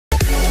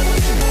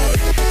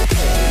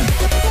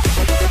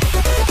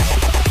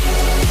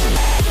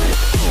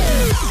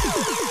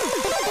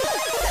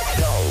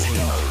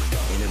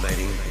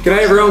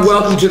G'day everyone,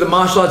 welcome to the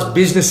Martial Arts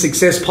Business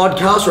Success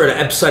Podcast. We're at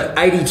episode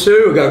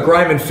 82. We've got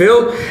Graham and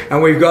Phil,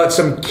 and we've got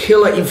some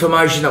killer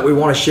information that we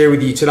want to share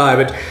with you today.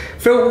 But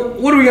Phil,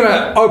 what are we going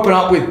to open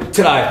up with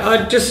today?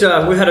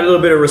 We've had a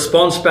little bit of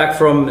response back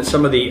from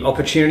some of the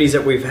opportunities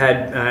that we've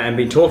had and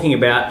been talking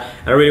about.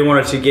 I really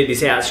wanted to get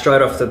this out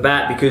straight off the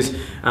bat because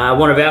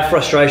one of our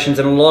frustrations,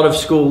 and a lot of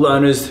school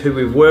owners who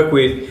we've worked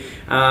with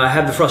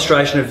have the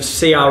frustration of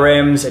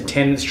CRMs,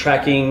 attendance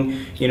tracking,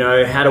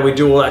 how do we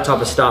do all that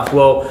type of stuff?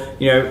 Well,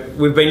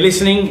 we've been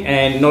listening,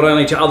 and not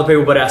only to other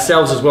people, but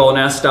ourselves as well and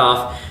our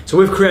staff. So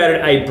we've created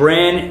a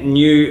brand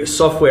new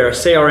software, a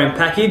CRM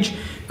package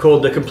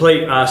called the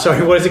complete,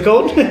 what is it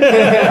called?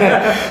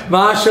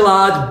 Martial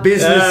Arts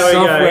Business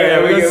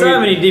Software. We've got so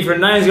many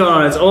different names going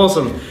on. It's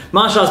awesome.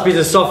 Martial Arts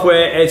Business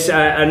Software. It's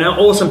an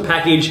awesome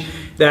package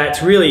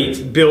that's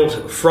really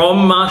built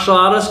from martial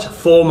artists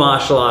for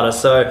martial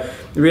artists. So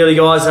really,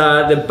 guys,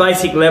 the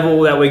basic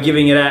level that we're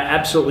giving it at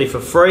absolutely for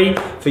free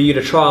for you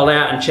to trial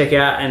out and check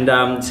out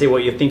and see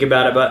what you think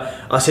about it. But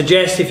I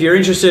suggest if you're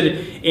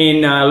interested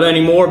in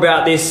learning more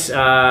about this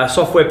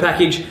software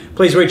package,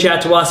 please reach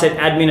out to us at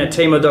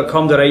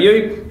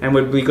admin@timo.com.au and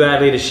we'd be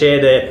gladly to share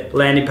the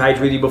landing page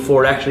with you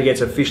before it actually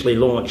gets officially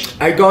launched.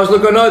 Hey guys,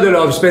 look, I know that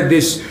I've spent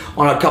this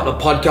on a couple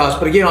of podcasts,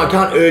 but again, I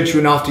can't urge you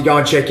enough to go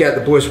and check out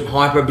the boys from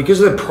Hyper because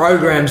of the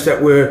programs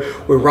that we're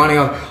running.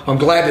 I'm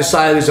glad to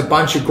say there's a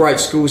bunch of great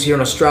schools here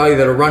in Australia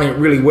that are running it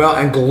really well,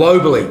 and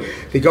globally.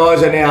 The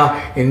guys are now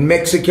in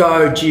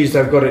Mexico, geez,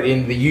 they've got it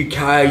in the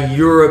UK,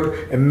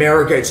 Europe,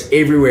 America, it's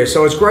everywhere.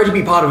 So it's great to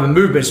be part of a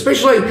movement,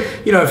 especially,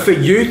 for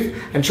youth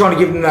and trying to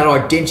give them that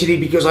identity,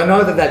 because I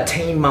know that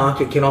teen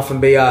market can often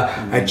be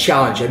a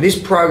challenge. And this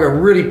program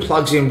really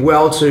plugs in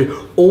well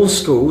to all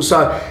schools.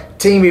 So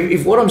team,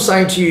 if what I'm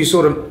saying to you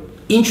sort of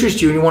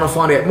interests you and you want to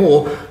find out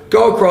more,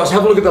 go across,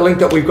 have a look at the link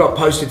that we've got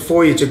posted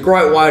for you. It's a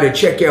great way to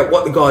check out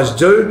what the guys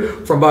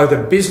do from both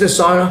a business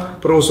owner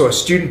but also a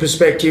student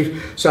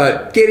perspective.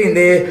 So get in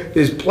there.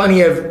 There's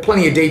plenty of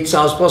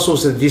details, plus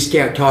also the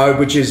discount code,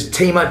 which is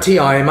TIMA,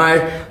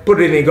 T-I-M-A. Put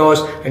it in there, guys,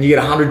 and you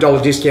get a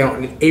 $100 discount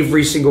on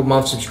every single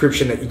month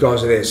subscription that you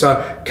guys are there.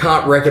 So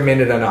can't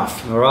recommend it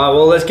enough. All right,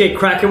 well, let's get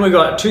cracking. We've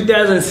got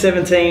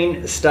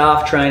 2017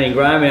 staff training,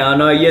 Graham. Now, I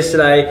know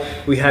yesterday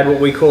we had what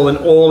we call an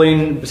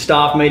all-in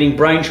staff meeting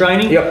brain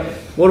training. Yep.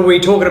 What are we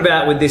talking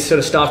about with this sort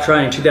of staff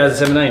training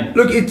 2017?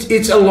 Look,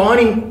 it's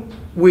aligning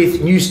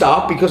with new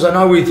staff, because I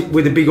know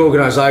with a big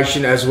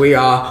organisation as we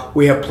are,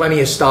 we have plenty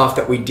of staff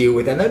that we deal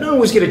with and they don't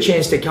always get a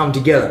chance to come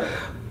together.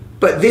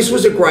 But this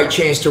was a great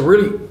chance to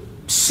really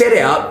set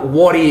out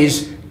what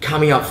is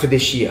coming up for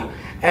this year.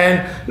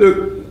 And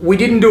look, we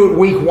didn't do it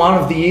week one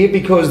of the year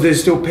because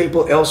there's still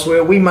people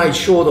elsewhere. We made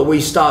sure that we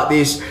start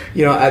this,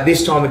 at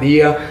this time of the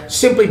year,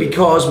 simply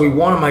because we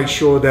want to make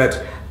sure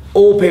that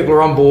all people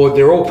are on board,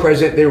 they're all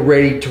present, they're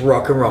ready to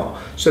rock and roll.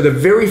 So the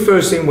very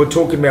first thing we're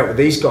talking about with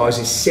these guys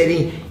is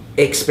setting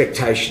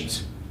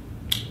expectations.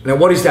 Now,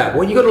 what is that?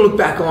 What you got to look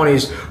back on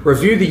is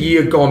review the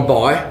year gone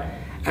by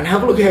and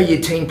have a look at how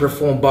your team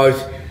performed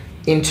both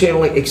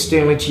internally,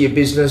 externally to your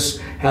business,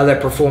 how they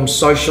perform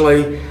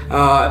socially.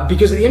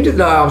 Because at the end of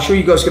the day, I'm sure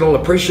you guys can all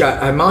appreciate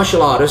a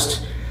martial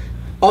artist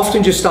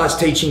often just starts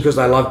teaching because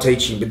they love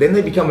teaching, but then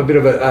they become a bit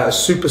of a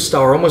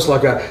superstar, almost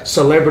like a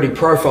celebrity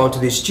profile to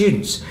their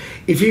students.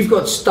 If you've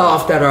got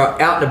staff that are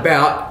out and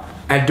about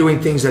and doing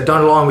things that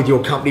don't align with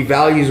your company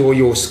values or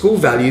your school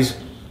values,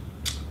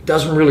 it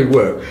doesn't really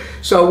work.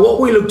 So what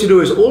we look to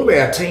do is all of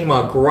our team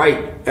are great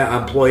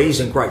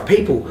employees and great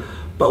people,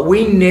 but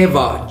we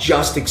never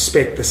just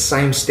expect the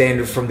same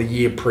standard from the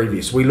year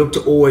previous. We look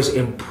to always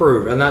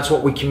improve, and that's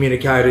what we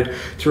communicated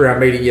through our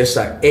meeting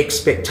yesterday.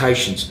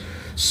 Expectations.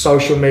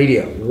 Social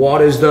media,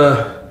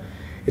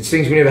 it's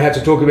things we never had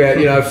to talk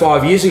about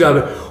 5 years ago,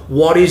 but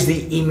what is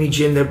the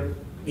image and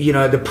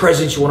the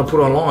presence you want to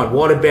put online?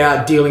 What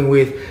about dealing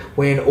with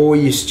when all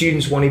your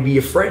students want to be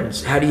your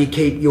friends? How do you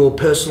keep your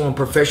personal and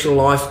professional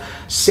life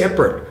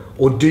separate?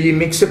 Or do you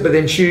mix it but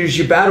then choose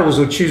your battles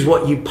or choose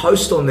what you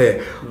post on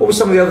there? What were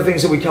some of the other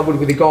things that we covered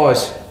with the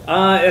guys?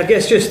 I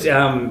guess just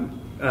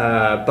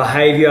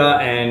behaviour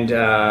and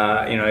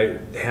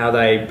how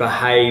they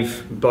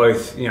behave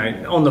both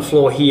on the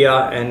floor here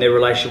and their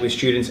relationship with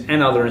students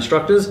and other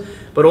instructors,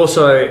 but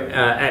also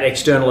at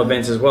external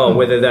events as well,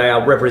 whether they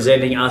are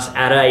representing us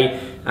at a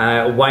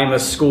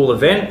Weymouth school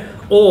event,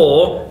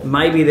 or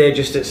maybe they're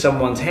just at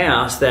someone's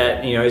house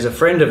that is a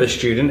friend of a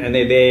student and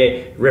they're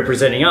there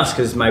representing us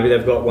because maybe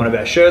they've got one of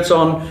our shirts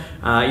on.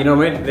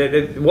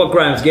 What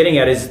Graham's getting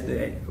at is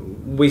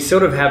we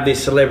sort of have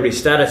this celebrity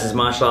status as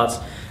martial arts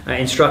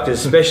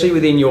instructors, especially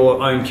within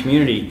your own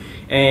community.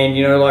 And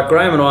like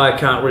Graham and I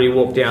can't really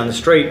walk down the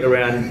street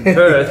around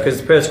Perth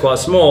because Perth's quite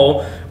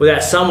small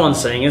without someone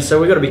seeing us, so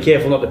we've got to be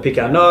careful not to pick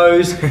our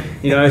nose,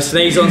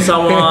 sneeze on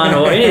someone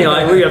or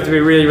anything. We have to be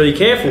really, really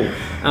careful.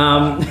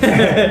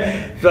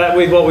 But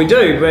with what we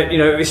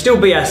do, we still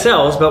be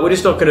ourselves, but we're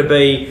just not going to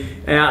be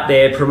out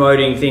there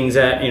promoting things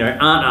that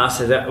aren't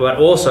us, but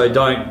also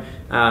don't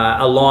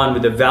align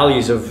with the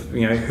values of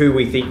who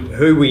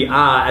we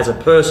are as a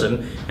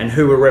person and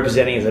who we're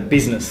representing as a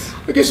business.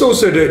 I guess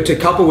also to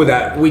couple with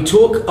that, we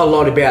talk a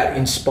lot about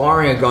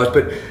inspiring our guys,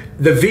 but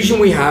the vision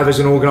we have as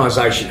an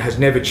organisation has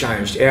never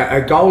changed.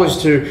 Our goal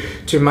is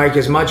to make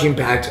as much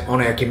impact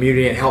on our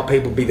community and help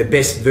people be the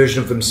best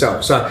version of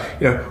themselves. So,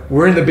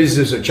 we're in the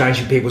business of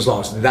changing people's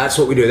lives. That's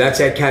what we do.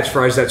 That's our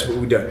catchphrase. That's what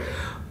we do.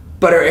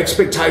 But our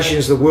expectation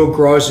as the world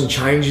grows and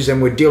changes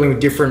and we're dealing with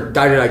different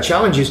day-to-day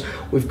challenges,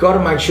 we've got to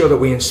make sure that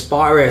we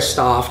inspire our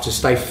staff to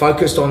stay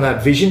focused on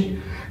that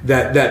vision,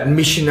 that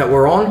mission that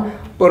we're on,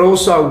 but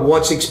also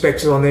what's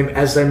expected on them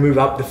as they move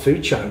up the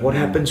food chain. What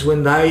happens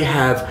when they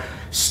have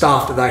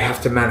staff that they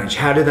have to manage?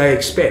 How do they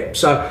expect?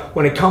 So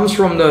when it comes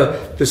from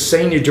the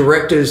senior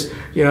directors,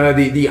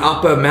 the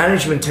upper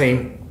management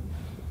team,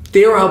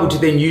 they're able to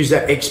then use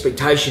that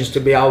expectations to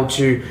be able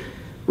to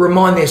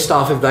remind their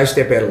staff if they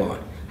step out of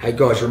line. Hey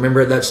guys,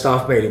 remember at that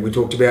staff meeting, we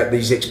talked about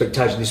these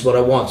expectations, this is what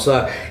I want.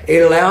 So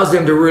it allows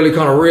them to really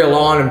kind of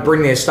realign and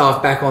bring their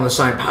staff back on the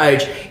same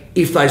page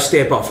if they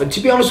step off. And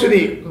to be honest with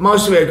you,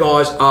 most of our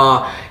guys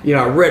are,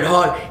 red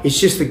hot. It's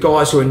just the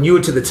guys who are newer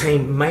to the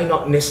team may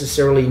not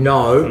necessarily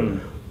know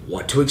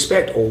what to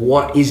expect or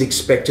what is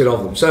expected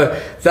of them.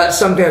 So that's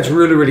something that's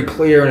really, really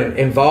clear and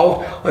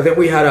involved. I think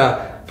we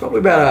had probably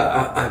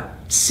about a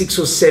 6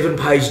 or 7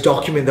 page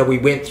document that we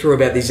went through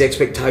about these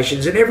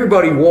expectations, and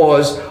everybody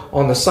was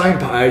on the same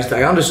page.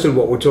 They understood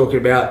what we're talking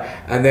about,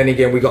 and then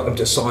again we got them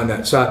to sign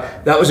that. So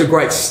that was a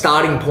great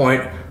starting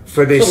point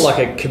for this. Sort of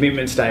like a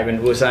commitment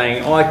statement. We're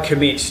saying I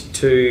commit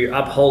to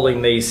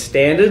upholding these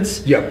standards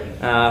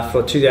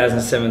for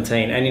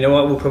 2017, and you know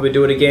what, we'll probably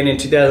do it again in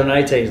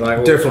 2018.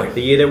 Definitely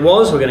the year that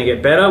was, we're going to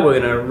get better. We're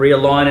going to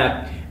realign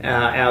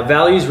our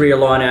values,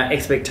 realign our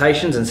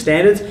expectations and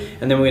standards,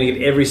 and then we're going to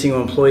get every single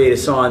employee to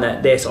sign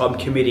that, yes, I'm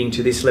committing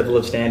to this level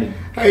of standard.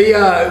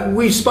 Hey,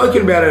 we've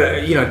spoken about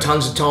it,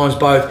 tons of times,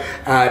 both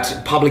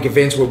at public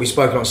events where we've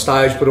spoken on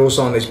stage, but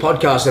also on these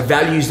podcasts, the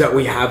values that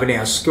we have in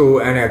our school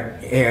and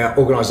our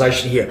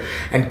organisation here.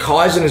 And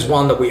Kaizen is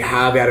one that we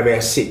have out of our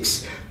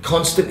 6.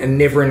 Constant and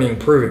never-ending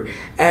improving.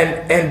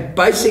 And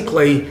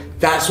basically,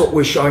 that's what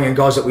we're showing our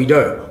guys that we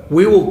do.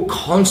 We will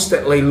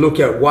constantly look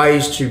at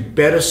ways to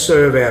better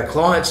serve our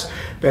clients,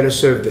 better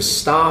serve the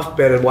staff,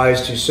 better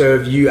ways to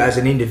serve you as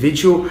an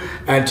individual.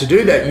 And to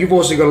do that, you've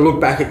also got to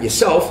look back at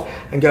yourself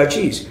and go,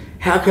 geez,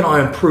 how can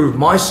I improve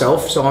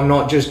myself so I'm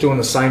not just doing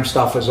the same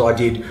stuff as I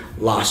did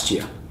last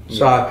year?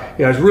 So,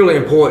 it's really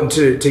important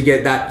to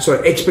get that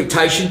sort of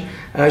expectation,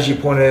 and as you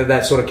pointed out,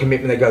 that sort of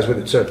commitment that goes with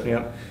it too.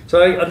 Yeah. So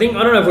I don't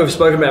know if we've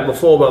spoken about it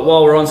before, but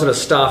while we're on sort of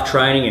staff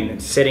training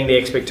and setting the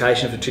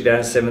expectation for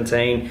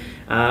 2017,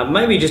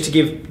 maybe just to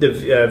give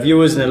the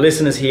viewers and the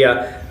listeners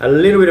here a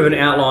little bit of an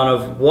outline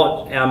of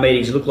what our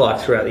meetings look like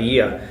throughout the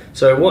year.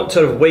 So what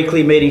sort of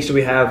weekly meetings do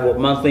we have? What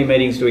monthly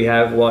meetings do we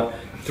have? What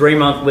 3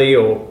 monthly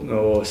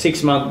or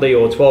 6 monthly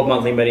or 12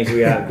 monthly meetings do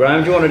we have?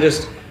 Graham, do you want to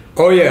just...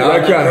 Oh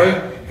yeah,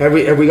 okay. Have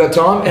we got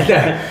time?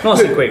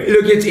 Nice and quick.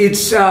 Look,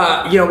 it's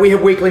we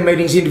have weekly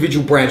meetings,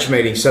 individual branch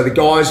meetings. So the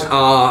guys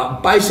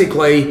are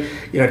basically,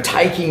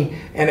 taking,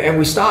 and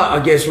we start,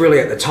 I guess, really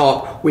at the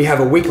top. We have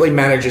a weekly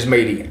managers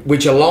meeting,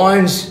 which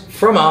aligns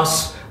from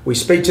us. We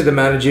speak to the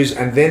managers,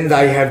 and then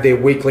they have their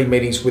weekly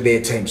meetings with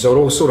their team. So it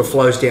all sort of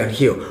flows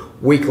downhill.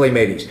 Weekly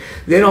meetings.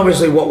 Then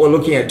obviously what we're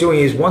looking at doing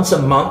is once a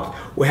month,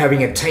 we're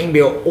having a team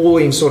build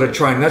all-in sort of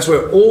training. That's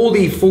where all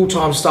the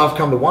full-time staff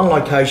come to one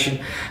location,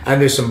 and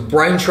there's some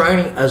brain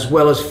training as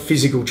well as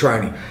physical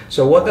training.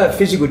 So what that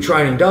physical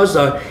training does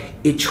though,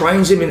 it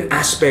trains them in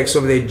aspects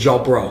of their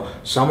job role.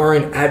 Some are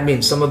in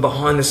admin, some are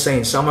behind the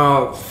scenes, some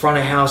are front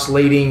of house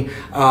leading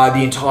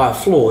the entire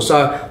floor.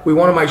 So we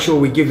want to make sure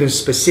we give them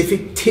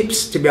specific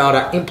tips to be able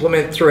to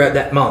implement throughout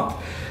that month.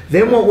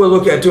 Then what we'll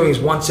look at doing is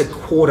once a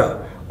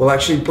quarter, we'll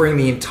actually bring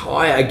the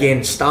entire,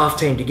 again, staff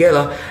team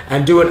together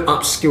and do an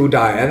upskill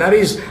day. And that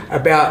is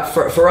about,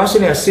 for us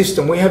in our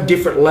system, we have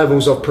different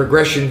levels of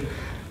progression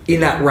in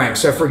that rank.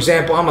 So for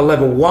example, I'm a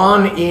level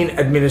 1 in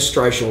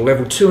administration, or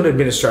level 2 in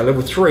administration,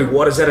 level 3,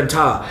 what does that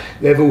entail?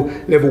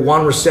 Level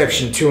 1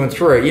 reception, 2 and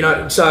 3.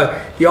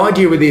 So the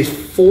idea with this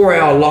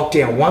 4-hour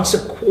lockdown once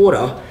a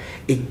quarter,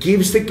 it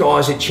gives the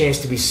guys a chance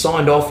to be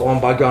signed off on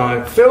by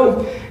going,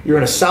 Phil, you're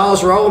in a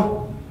sales role,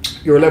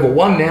 you're a level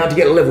 1 now. To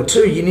get a level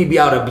 2, you need to be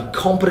able to be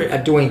competent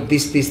at doing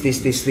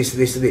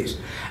this.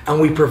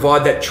 And we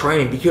provide that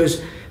training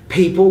because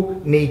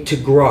people need to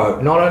grow,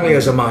 not only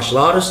as a martial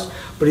artist,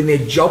 but in their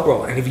job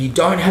role. And if you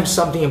don't have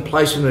something in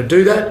place for them to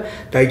do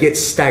that, they get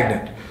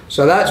stagnant.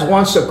 So that's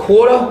once a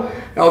quarter.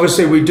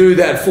 Obviously, we do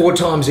that 4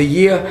 times a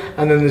year,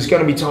 and then there's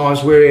going to be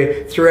times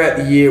where throughout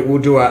the year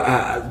we'll do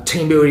a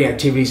team building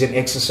activities and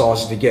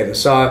exercises together.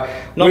 So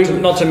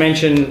not to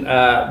mention,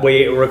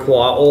 we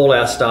require all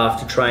our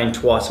staff to train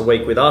twice a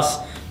week with us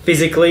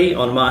physically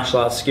on martial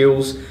arts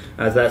skills.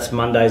 That's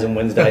Mondays and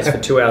Wednesdays for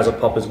 2 hours a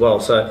pop as well.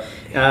 So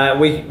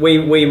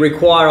we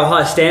require a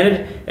high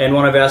standard, and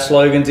one of our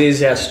slogans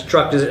is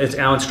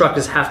our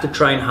instructors have to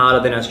train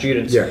harder than our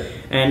students. Yeah.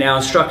 and our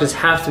instructors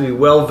have to be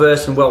well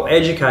versed and well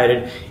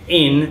educated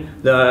in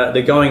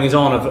the goings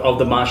on of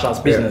the martial arts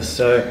business.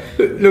 So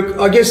look,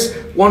 I guess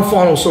one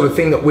final sort of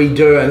thing that we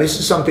do, and this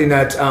is something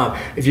that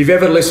if you've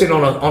ever listened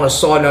on a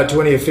side note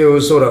to any of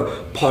Phil's sort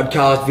of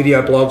podcast,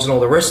 video blogs and all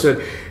the rest of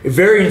it, a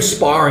very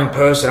inspiring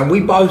person, and we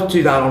both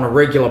do that on a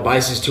regular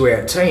basis to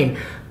our team.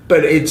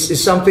 But it's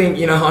something,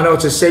 you know, I know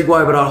it's a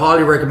segue, but I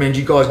highly recommend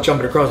you guys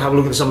jumping across, have a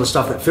look at some of the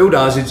stuff that Phil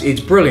does.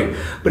 It's brilliant.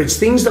 But it's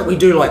things that we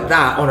do like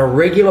that on a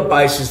regular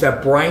basis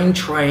that brain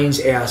trains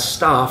our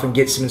staff and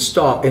gets them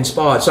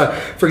inspired. So,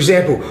 for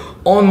example,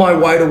 on my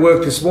way to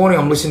work this morning,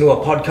 I'm listening to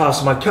a podcast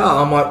in my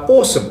car. I'm like,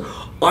 awesome.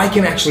 I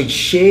can actually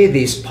share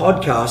this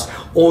podcast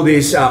or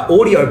this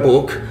audio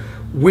book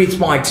with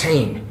my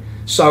team.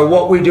 So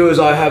what we do is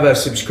I have a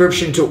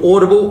subscription to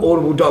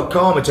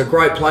audible.com. It's a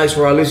great place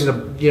where I listen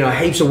to, you know,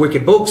 heaps of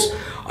wicked books.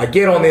 I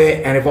get on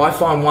there, and if I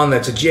find one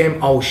that's a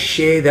gem, I'll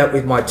share that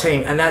with my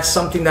team. And that's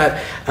something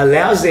that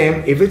allows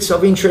them, if it's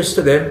of interest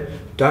to them,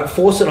 don't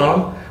force it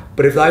on them,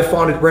 but if they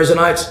find it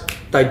resonates,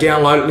 they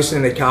download it, listen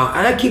in their car,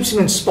 and that keeps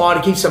them inspired,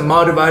 it keeps them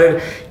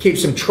motivated,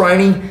 keeps them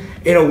training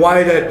in a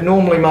way that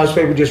normally most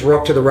people just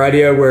rock to the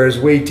radio, whereas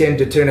we tend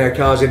to turn our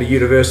cars into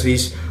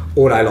universities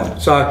all day long.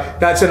 So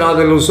that's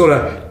another little sort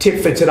of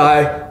tip for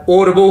today.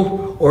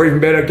 Audible, or even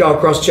better, go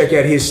across, check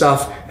out his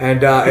stuff,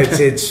 and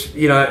it's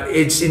you know,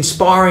 it's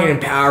inspiring and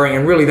empowering,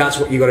 and really that's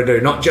what you got to do.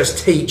 Not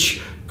just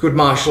teach good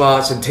martial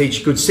arts and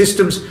teach good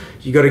systems.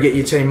 You got to get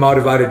your team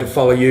motivated to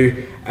follow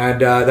you,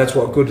 and that's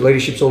what good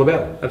leadership's all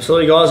about.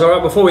 Absolutely, guys. All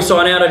right, before we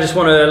sign out, I just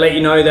want to let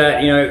you know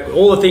that, you know,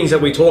 all the things that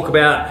we talk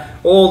about,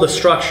 all the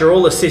structure,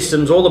 all the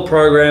systems, all the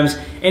programs,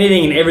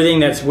 anything and everything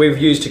that we've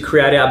used to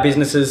create our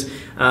businesses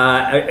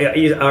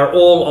are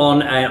all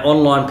on an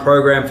online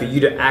program for you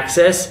to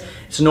access.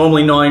 It's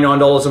normally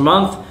 $99 a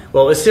month.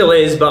 Well, it still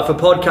is, but for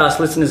podcast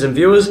listeners and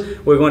viewers,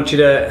 we want you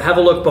to have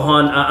a look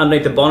behind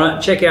underneath the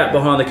bonnet, check out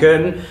behind the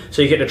curtain,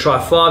 so you get to try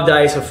 5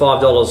 days for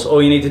 $5.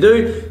 All you need to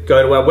do,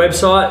 go to our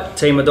website,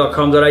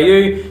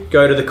 teema.com.au,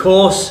 go to the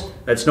course,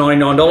 that's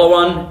 $99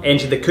 one,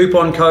 enter the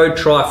coupon code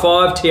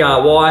TRY5,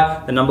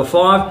 T-R-Y, the number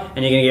 5,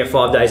 and you're going to get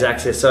 5 days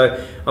access.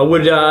 So I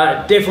would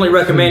definitely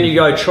recommend you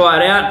go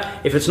try it out.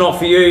 If it's not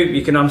for you,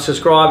 you can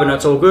unsubscribe and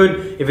that's all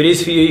good. If it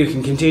is for you, you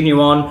can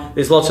continue on.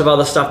 There's lots of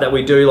other stuff that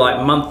we do,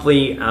 like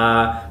monthly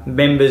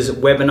members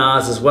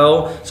webinars as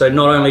well. So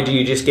not only do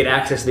you just get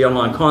access to the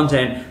online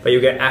content, but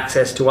you'll get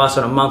access to us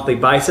on a monthly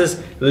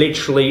basis,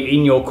 literally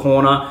in your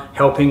corner,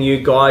 helping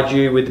you, guide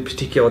you with the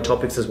particular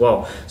topics as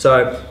well.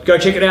 So go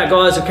check it out,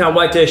 guys. I can't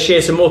wait to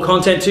share some more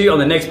content to you on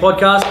the next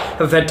podcast.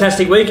 Have a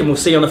fantastic week, and we'll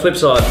see you on the flip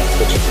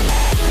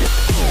side.